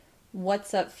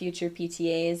What's up, future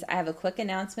PTAs? I have a quick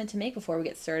announcement to make before we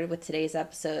get started with today's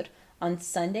episode. On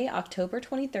Sunday, October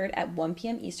 23rd at 1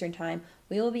 p.m. Eastern Time,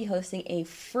 we will be hosting a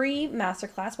free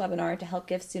masterclass webinar to help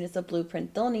give students a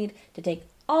blueprint they'll need to take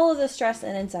all of the stress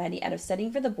and anxiety out of studying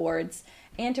for the boards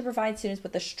and to provide students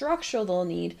with the structure they'll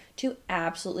need to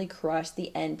absolutely crush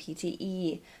the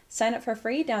NPTE. Sign up for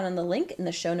free down on the link in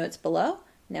the show notes below.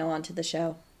 Now on to the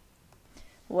show.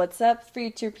 What's up,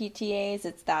 future PTAs?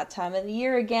 It's that time of the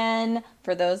year again.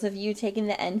 For those of you taking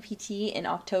the NPT in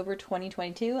October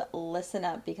 2022, listen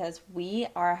up because we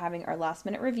are having our last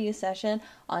minute review session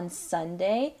on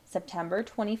Sunday, September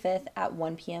 25th at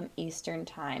 1 p.m. Eastern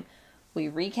Time. We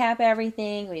recap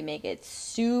everything, we make it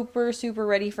super, super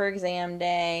ready for exam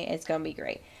day. It's going to be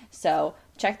great. So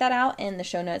check that out in the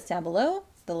show notes down below.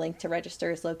 The link to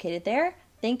register is located there.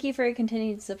 Thank you for your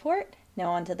continued support.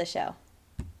 Now on to the show.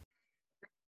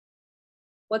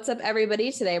 What's up,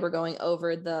 everybody? Today we're going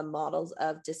over the models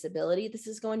of disability. This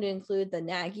is going to include the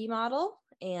NAGI model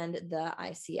and the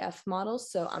ICF model.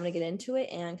 So I'm going to get into it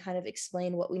and kind of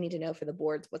explain what we need to know for the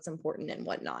boards, what's important and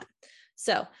whatnot.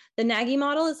 So the NAGI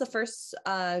model is the first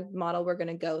model we're going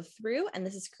to go through, and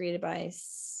this is created by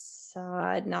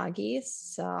Saad.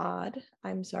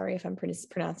 I'm sorry if I'm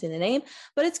pronouncing the name,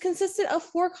 but it's consistent of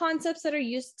 4 concepts that are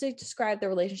used to describe the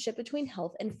relationship between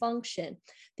health and function.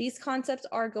 These concepts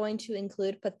are going to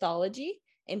include pathology,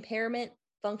 impairment,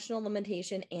 functional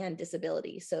limitation, and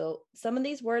disability. So some of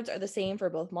these words are the same for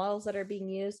both models that are being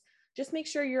used. Just make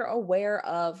sure you're aware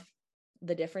of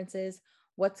the differences,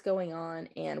 what's going on,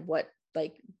 and what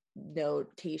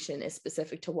notation is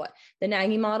specific to what. The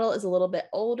NAGI model is a little bit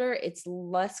older. It's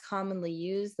less commonly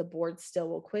used. The board still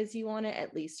will quiz you on it,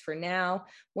 at least for now.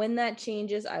 When that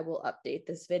changes, I will update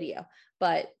this video.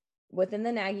 But within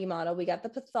the NAGI model, we got the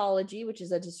pathology, which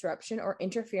is a disruption or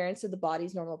interference of the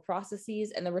body's normal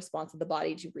processes and the response of the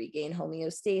body to regain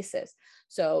homeostasis.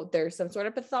 So there's some sort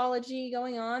of pathology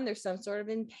going on. There's some sort of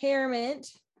impairment,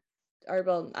 or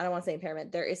well, I don't want to say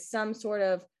impairment. There is some sort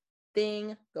of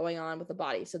thing going on with the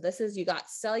body. So this is, you got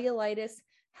cellulitis.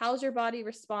 How's your body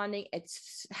responding?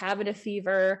 It's having a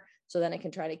fever, so then it can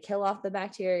try to kill off the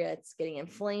bacteria. It's getting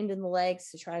inflamed in the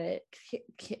legs to try to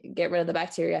get rid of the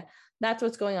bacteria. That's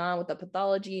what's going on with the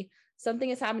pathology. Something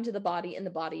has happened to the body and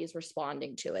the body is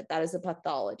responding to it. That is the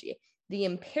pathology. The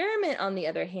impairment, on the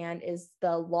other hand, is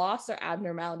the loss or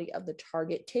abnormality of the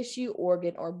target tissue,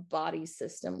 organ, or body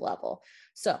system level.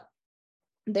 So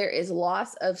there is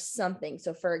loss of something.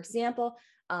 So for example,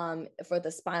 for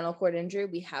the spinal cord injury,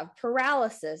 we have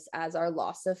paralysis as our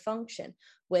loss of function.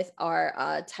 With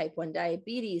our type 1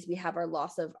 diabetes, we have our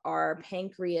loss of our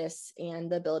pancreas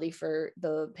and the ability for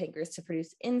the pancreas to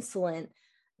produce insulin.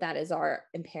 That is our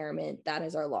impairment. That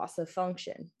is our loss of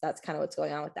function. That's kind of what's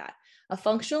going on with that. A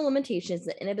functional limitation is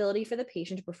the inability for the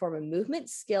patient to perform a movement,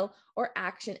 skill, or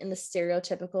action in the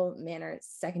stereotypical manner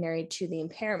secondary to the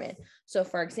impairment. So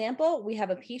for example, we have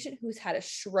a patient who's had a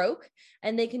stroke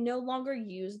and they can no longer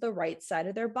use the right side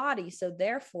of their body. So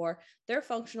therefore, their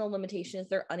functional limitation is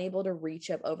they're unable to reach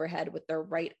up overhead with their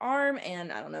right arm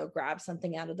and, I don't know, grab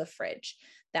something out of the fridge.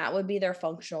 That would be their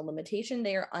functional limitation.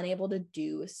 They are unable to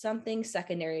do something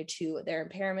secondary to their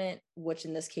impairment, which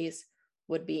in this case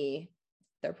would be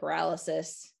their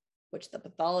paralysis, which the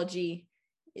pathology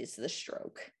is the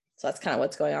stroke. So that's kind of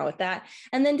what's going on with that.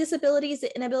 And then disability is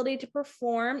the inability to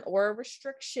perform or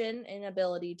restriction in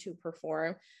ability to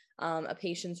perform a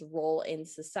patient's role in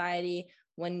society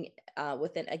when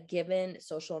within a given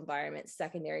social environment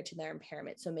secondary to their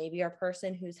impairment. So maybe a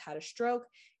person who's had a stroke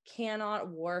cannot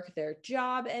work their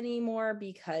job anymore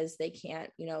because they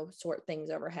can't, sort things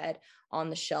overhead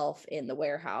on the shelf in the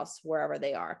warehouse, wherever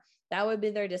they are. That would be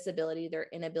their disability, their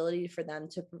inability for them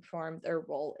to perform their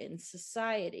role in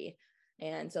society.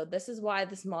 And so this is why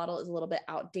this model is a little bit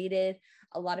outdated.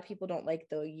 A lot of people don't like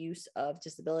the use of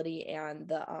disability and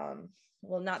the,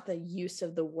 not the use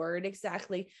of the word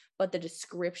exactly, but the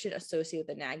description associated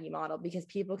with the NAGI model, because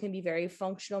people can be very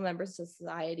functional members of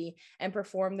society and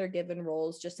perform their given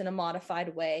roles just in a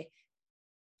modified way.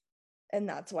 And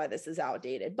that's why this is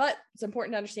outdated, but it's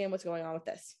important to understand what's going on with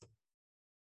this.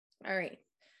 All right.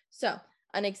 So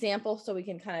an example, so we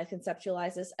can kind of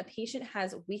conceptualize this. A patient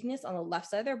has weakness on the left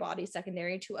side of their body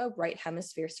secondary to a right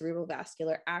hemisphere cerebral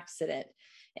vascular accident.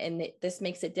 And this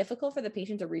makes it difficult for the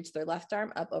patient to reach their left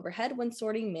arm up overhead when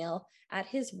sorting mail at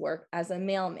his work as a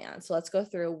mailman. So let's go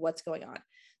through what's going on.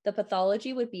 The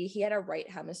pathology would be he had a right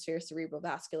hemisphere cerebral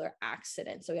vascular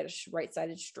accident. So he had a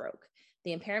right-sided stroke.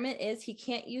 The impairment is he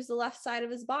can't use the left side of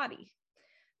his body.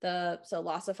 So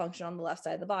loss of function on the left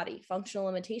side of the body. Functional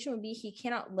limitation would be he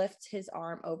cannot lift his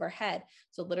arm overhead.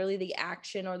 So literally the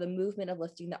action or the movement of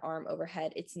lifting the arm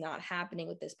overhead, it's not happening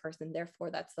with this person.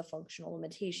 Therefore, that's the functional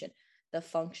limitation. The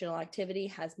functional activity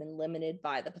has been limited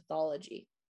by the pathology,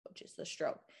 which is the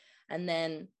stroke. And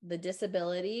then the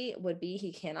disability would be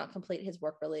he cannot complete his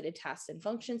work-related tasks and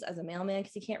functions as a mailman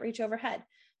because he can't reach overhead.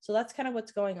 So that's kind of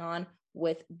what's going on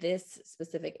with this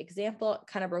specific example.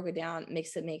 Kind of broke it down,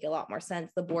 makes it make a lot more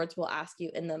sense. The boards will ask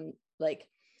you in them, like,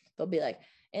 they'll be like,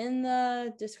 in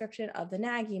the description of the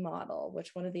Nagy model,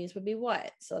 which one of these would be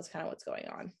what? So that's kind of what's going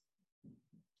on.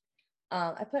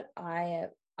 I put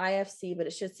IFC, but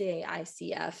it should say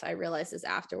ICF. I realized this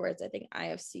afterwards. I think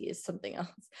IFC is something else.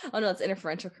 Oh no, it's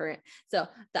interferential current. So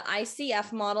the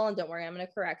ICF model, and don't worry, I'm going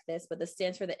to correct this, but this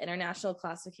stands for the International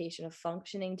Classification of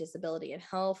Functioning, Disability, and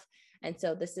Health. And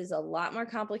so this is a lot more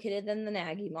complicated than the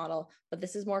Nagy model, but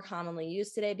this is more commonly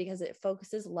used today because it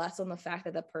focuses less on the fact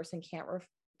that the person can't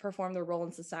perform their role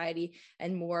in society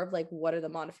and more of like what are the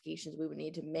modifications we would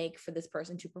need to make for this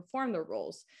person to perform their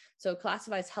roles. So it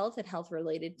classifies health and health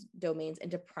related domains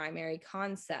into primary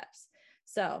concepts.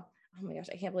 So oh my gosh,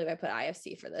 I can't believe I put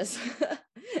IFC for this.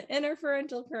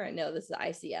 Interferential current. No, this is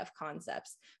ICF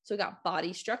concepts. So we got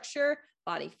body structure,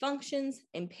 body functions,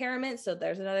 impairment. So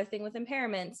there's another thing with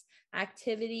impairments,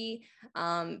 activity,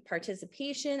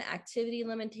 participation, activity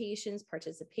limitations,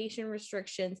 participation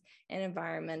restrictions, and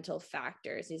environmental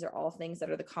factors. These are all things that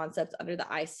are the concepts under the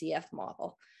ICF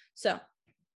model. So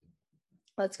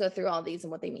let's go through all these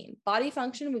and what they mean. Body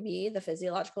function would be the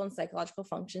physiological and psychological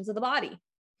functions of the body.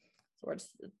 Or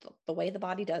just the way the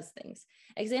body does things.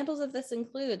 Examples of this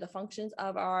include the functions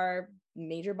of our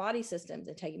major body systems: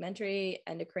 integumentary,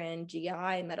 endocrine,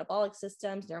 GI, metabolic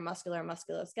systems, neuromuscular,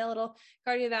 musculoskeletal,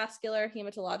 cardiovascular,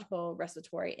 hematological,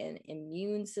 respiratory, and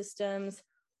immune systems.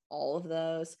 All of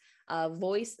those.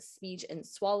 Voice, speech, and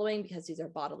swallowing, because these are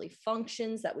bodily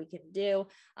functions that we can do.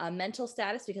 Mental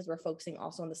status, because we're focusing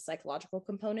also on the psychological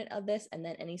component of this, and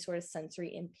then any sort of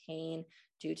sensory and pain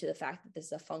due to the fact that this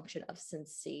is a function of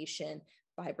sensation,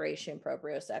 vibration,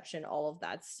 proprioception, all of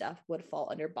that stuff would fall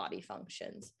under body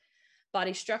functions.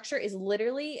 Body structure is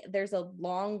literally, there's a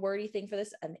long wordy thing for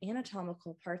this, an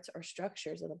anatomical parts or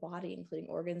structures of the body, including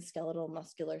organs, skeletal,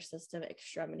 muscular system,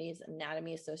 extremities,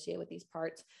 anatomy associated with these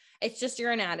parts. It's just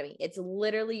your anatomy. It's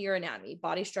literally your anatomy.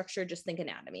 Body structure, just think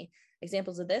anatomy.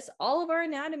 Examples of this, all of our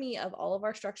anatomy of all of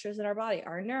our structures in our body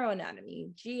are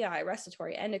neuroanatomy, GI,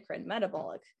 respiratory, endocrine,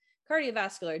 metabolic,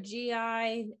 cardiovascular,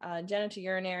 GI,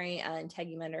 genitourinary,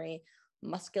 integumentary,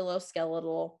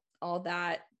 musculoskeletal, all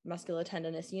that,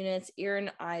 musculotendinous units, ear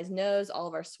and eyes, nose, all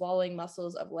of our swallowing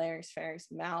muscles of larynx, pharynx,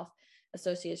 mouth,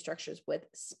 associated structures with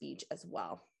speech as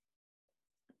well.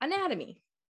 Anatomy.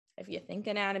 If you think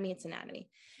anatomy, it's anatomy.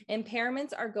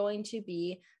 Impairments are going to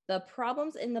be the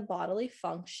problems in the bodily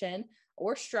function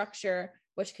or structure,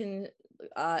 which can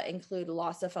include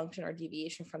loss of function or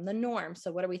deviation from the norm.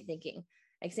 So what are we thinking?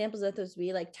 Examples of those would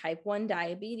be like type 1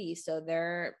 diabetes. So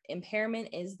their impairment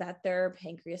is that their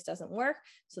pancreas doesn't work.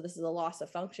 So this is a loss of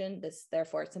function.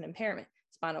 Therefore, it's an impairment.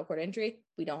 Spinal cord injury,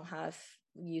 we don't have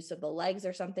use of the legs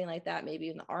or something like that. Maybe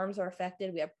even the arms are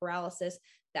affected. We have paralysis.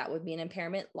 That would be an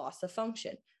impairment, loss of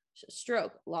function.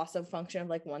 Stroke, loss of function of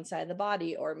like one side of the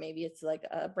body, or maybe it's like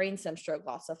a brainstem stroke,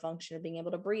 loss of function of being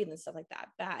able to breathe and stuff like that.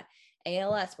 Bad.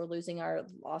 ALS, we're losing our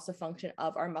loss of function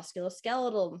of our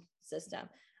musculoskeletal system.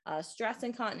 Stress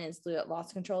incontinence, loss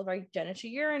of control of our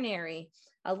genitourinary,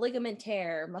 ligament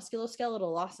tear,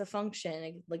 musculoskeletal, loss of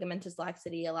function, ligamentous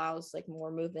laxity allows like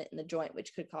more movement in the joint,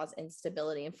 which could cause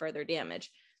instability and further damage.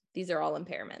 These are all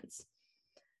impairments.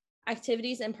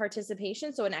 Activities and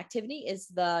participation. So an activity is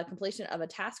the completion of a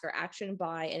task or action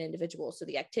by an individual. So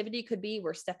the activity could be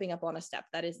we're stepping up on a step.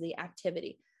 That is the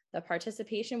activity. The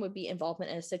participation would be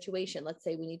involvement in a situation. Let's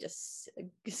say we need to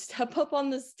step up on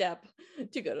the step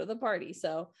to go to the party.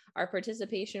 So our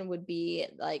participation would be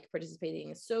like participating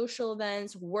in social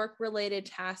events, work-related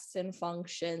tasks and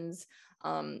functions,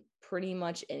 pretty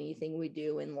much anything we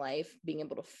do in life, being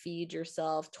able to feed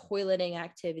yourself, toileting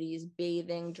activities,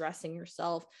 bathing, dressing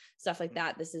yourself, stuff like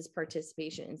that. This is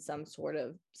participation in some sort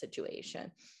of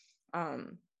situation.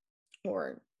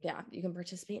 Or yeah, you can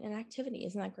participate in an activity.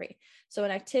 Isn't that great? So an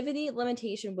activity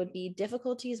limitation would be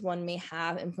difficulties one may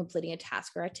have in completing a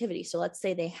task or activity. So let's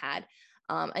say they had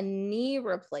a knee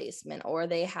replacement, or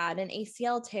they had an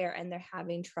ACL tear and they're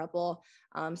having trouble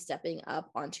stepping up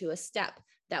onto a step.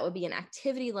 That would be an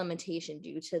activity limitation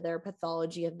due to their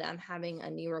pathology of them having a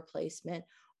knee replacement.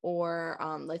 Or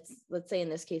let's say in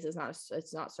this case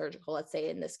it's not surgical. Let's say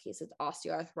in this case it's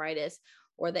osteoarthritis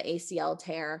or the ACL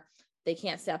tear. they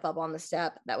can't step up on the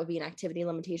step. That would be an activity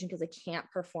limitation because they can't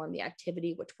perform the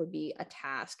activity, which would be a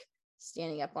task,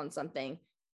 standing up on something,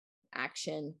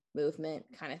 action, movement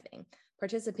kind of thing.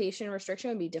 Participation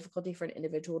restriction would be difficulty for an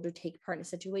individual to take part in a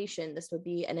situation. This would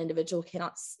be an individual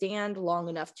cannot stand long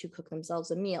enough to cook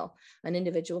themselves a meal. An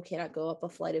individual cannot go up a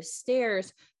flight of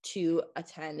stairs to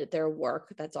attend their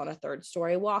work that's on a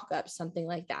 3rd-story walk up, something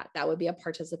like that. That would be a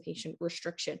participation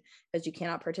restriction because you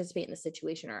cannot participate in the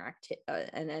situation or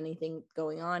and anything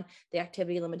going on. The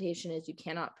activity limitation is you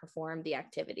cannot perform the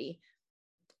activity,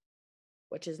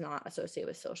 which is not associated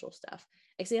with social stuff.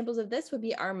 Examples of this would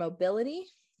be our mobility,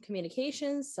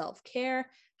 communications, self-care,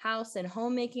 house and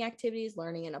homemaking activities,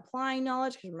 learning and applying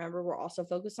knowledge, because remember, we're also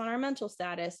focused on our mental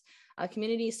status,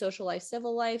 community, social life,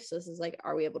 civil life. So this is like,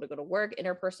 are we able to go to work,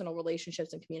 interpersonal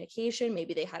relationships and communication?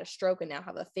 Maybe they had a stroke and now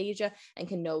have aphasia and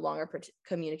can no longer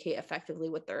communicate effectively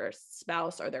with their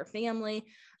spouse or their family,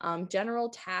 general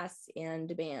tasks and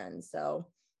demands. So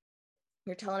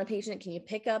you're telling a patient, can you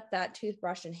pick up that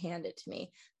toothbrush and hand it to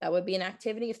me? That would be an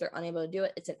activity. If they're unable to do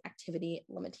it, it's an activity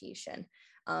limitation.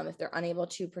 If they're unable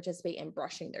to participate in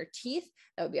brushing their teeth,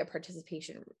 that would be a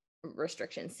participation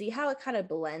restriction. See how it kind of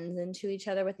blends into each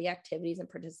other with the activities and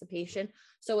participation.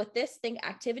 So with this thing,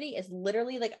 activity is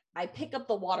literally like I pick up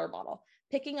the water bottle.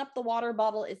 Picking up the water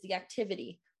bottle is the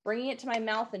activity. Bringing it to my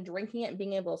mouth and drinking it and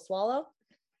being able to swallow,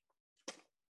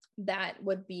 that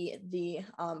would be the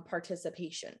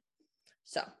participation.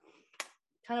 So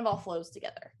kind of all flows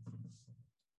together.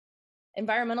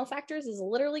 Environmental factors is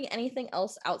literally anything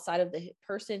else outside of the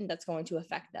person that's going to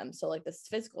affect them. So like this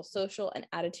physical, social, and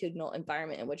attitudinal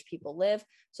environment in which people live.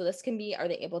 So this can be, are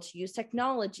they able to use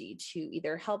technology to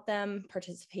either help them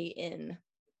participate in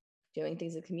doing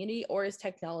things in the community, or is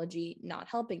technology not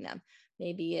helping them?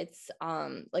 Maybe it's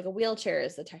like a wheelchair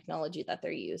is the technology that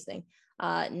they're using.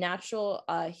 Natural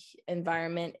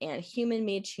environment and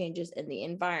human-made changes in the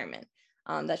environment.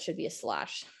 That should be a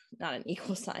slash, not an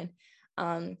equal sign.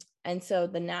 And so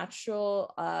the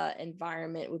natural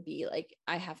environment would be like,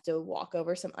 I have to walk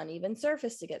over some uneven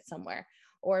surface to get somewhere.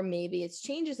 Or maybe it's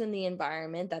changes in the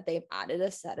environment that they've added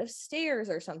a set of stairs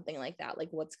or something like that. Like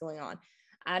what's going on?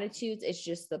 Attitudes, it's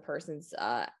just the person's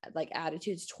like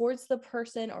attitudes towards the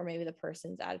person, or maybe the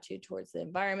person's attitude towards the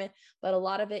environment. But a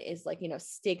lot of it is like, you know,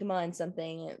 stigma and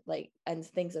something like, and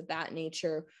things of that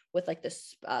nature with like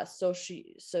this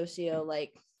socio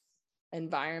like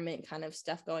environment kind of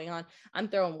stuff going on. I'm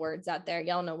throwing words out there.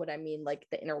 Y'all know what I mean, like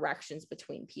the interactions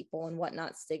between people and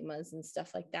whatnot, stigmas and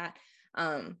stuff like that.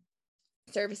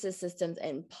 Services, systems,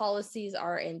 and policies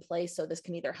are in place. So this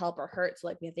can either help or hurt. So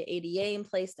like we have the ADA in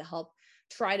place to help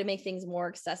try to make things more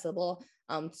accessible.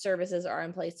 Services are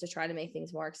in place to try to make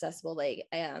things more accessible, like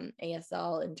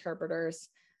ASL interpreters,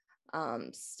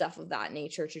 stuff of that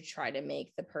nature, to try to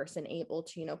make the person able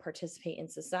to, you know, participate in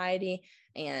society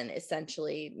and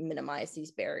essentially minimize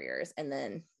these barriers. And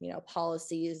then, you know,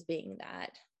 policies being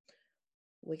that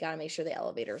we got to make sure the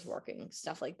elevator is working,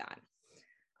 stuff like that.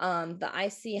 The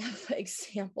ICF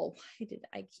example, why did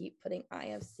I keep putting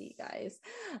IFC, guys?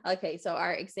 Okay, so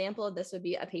our example of this would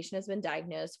be a patient has been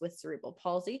diagnosed with cerebral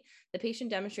palsy. The patient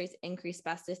demonstrates increased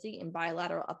spasticity in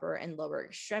bilateral upper and lower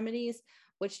extremities,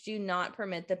 which do not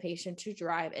permit the patient to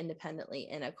drive independently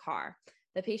in a car.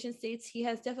 The patient states he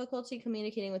has difficulty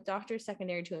communicating with doctors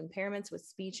secondary to impairments with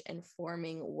speech and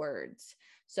forming words.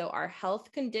 So our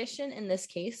health condition in this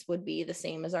case would be the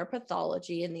same as our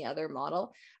pathology in the other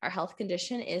model. Our health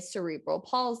condition is cerebral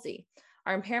palsy.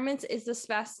 Our impairments is the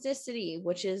spasticity,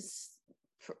 which is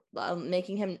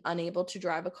making him unable to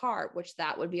drive a car, which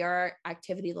that would be our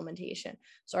activity limitation.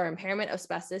 So our impairment of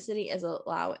spasticity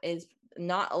is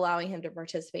not allowing him to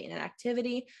participate in an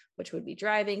activity, which would be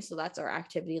driving. So that's our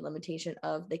activity limitation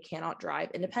of they cannot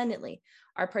drive independently.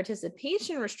 Our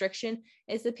participation restriction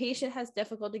is the patient has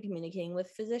difficulty communicating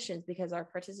with physicians, because our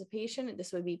participation,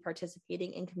 this would be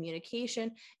participating in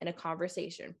communication in a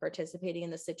conversation, participating in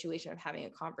the situation of having a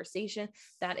conversation.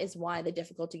 That is why the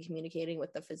difficulty communicating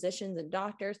with the physicians and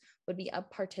doctors would be a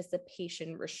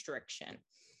participation restriction.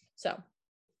 So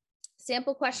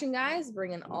sample question, guys,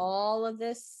 bringing all of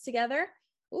this together.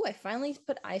 Oh, I finally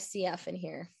put ICF in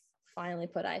here. Finally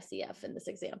put ICF in this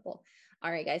example.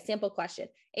 All right, guys, sample question.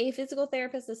 A physical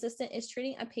therapist assistant is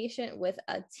treating a patient with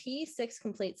a T6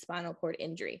 complete spinal cord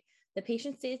injury. The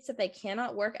patient states that they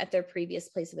cannot work at their previous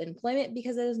place of employment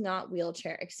because it is not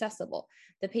wheelchair accessible.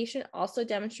 The patient also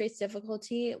demonstrates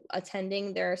difficulty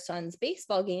attending their son's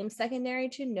baseball game secondary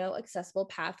to no accessible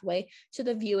pathway to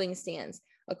the viewing stands.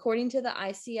 According to the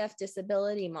ICF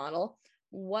disability model,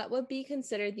 what would be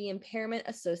considered the impairment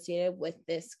associated with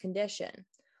this condition?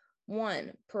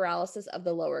 1, paralysis of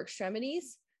the lower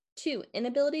extremities. 2,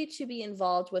 inability to be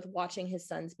involved with watching his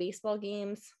son's baseball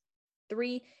games.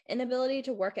 3, inability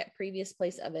to work at previous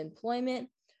place of employment.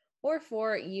 Or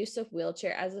 4, use of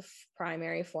wheelchair as a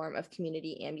primary form of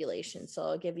community ambulation. So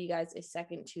I'll give you guys a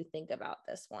second to think about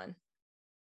this one.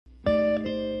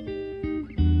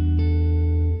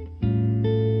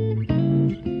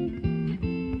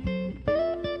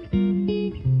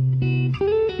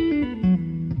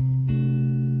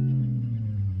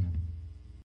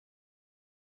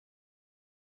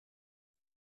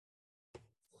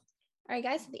 All right,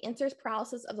 guys, so the answer is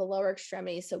paralysis of the lower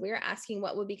extremities. So we're asking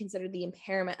what would be considered the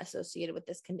impairment associated with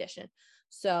this condition.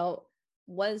 So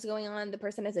what is going on? The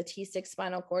person has a T6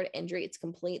 spinal cord injury. It's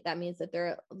complete. That means that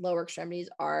their lower extremities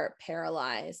are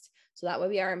paralyzed. So that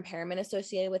would be our impairment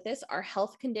associated with this. Our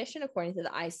health condition, according to the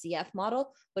ICF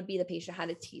model, would be the patient had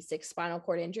a T6 spinal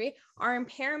cord injury. Our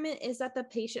impairment is that the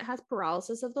patient has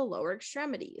paralysis of the lower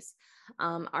extremities.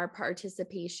 Our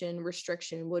participation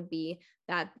restriction would be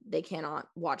that they cannot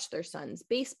watch their son's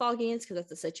baseball games because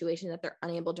that's a situation that they're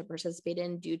unable to participate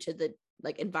in due to the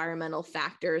environmental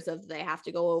factors of they have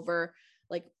to go over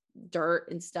dirt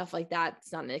and stuff like that.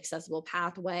 It's not an accessible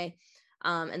pathway.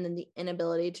 And then the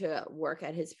inability to work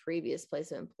at his previous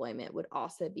place of employment would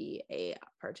also be a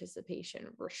participation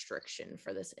restriction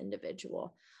for this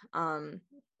individual.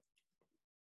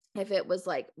 If it was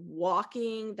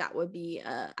walking, that would be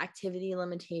an activity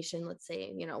limitation. Let's say,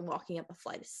 walking up a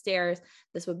flight of stairs,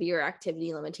 this would be your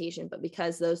activity limitation. But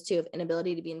because those two have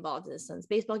inability to be involved in his son's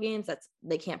baseball games,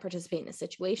 they can't participate in a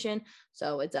situation.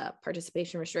 So it's a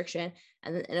participation restriction.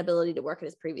 And then inability to work at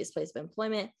his previous place of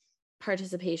employment,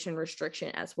 participation restriction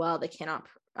as well. They cannot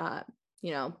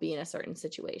be in a certain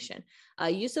situation.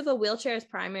 Use of a wheelchair as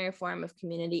primary form of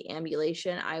community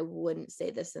ambulation. I wouldn't say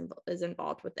this is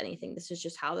involved with anything. This is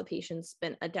just how the patient's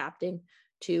been adapting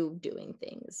to doing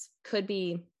things. Could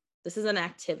be, this is an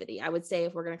activity. I would say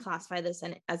if we're going to classify this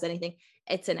as anything,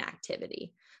 it's an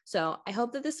activity. So I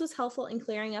hope that this was helpful in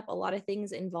clearing up a lot of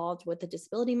things involved with the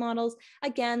disability models.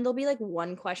 Again, there'll be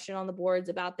one question on the boards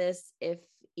about this, if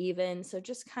even. So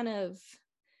just kind of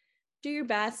do your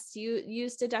best. You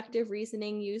use deductive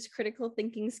reasoning, use critical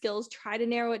thinking skills, try to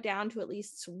narrow it down to at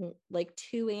least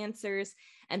 2 answers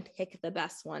and pick the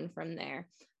best one from there.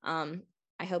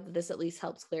 I hope that this at least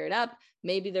helps clear it up.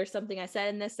 Maybe there's something I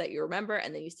said in this that you remember,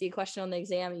 and then you see a question on the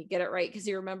exam and you get it right because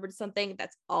you remembered something.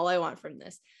 That's all I want from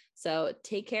this. So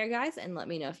take care, guys, and let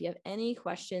me know if you have any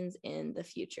questions in the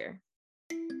future.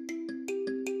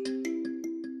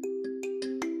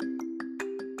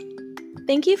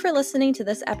 Thank you for listening to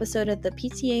this episode of the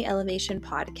PTA Elevation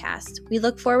Podcast. We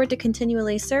look forward to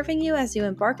continually serving you as you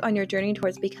embark on your journey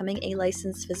towards becoming a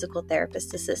licensed physical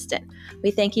therapist assistant.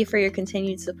 We thank you for your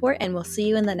continued support, and we'll see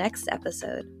you in the next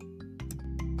episode.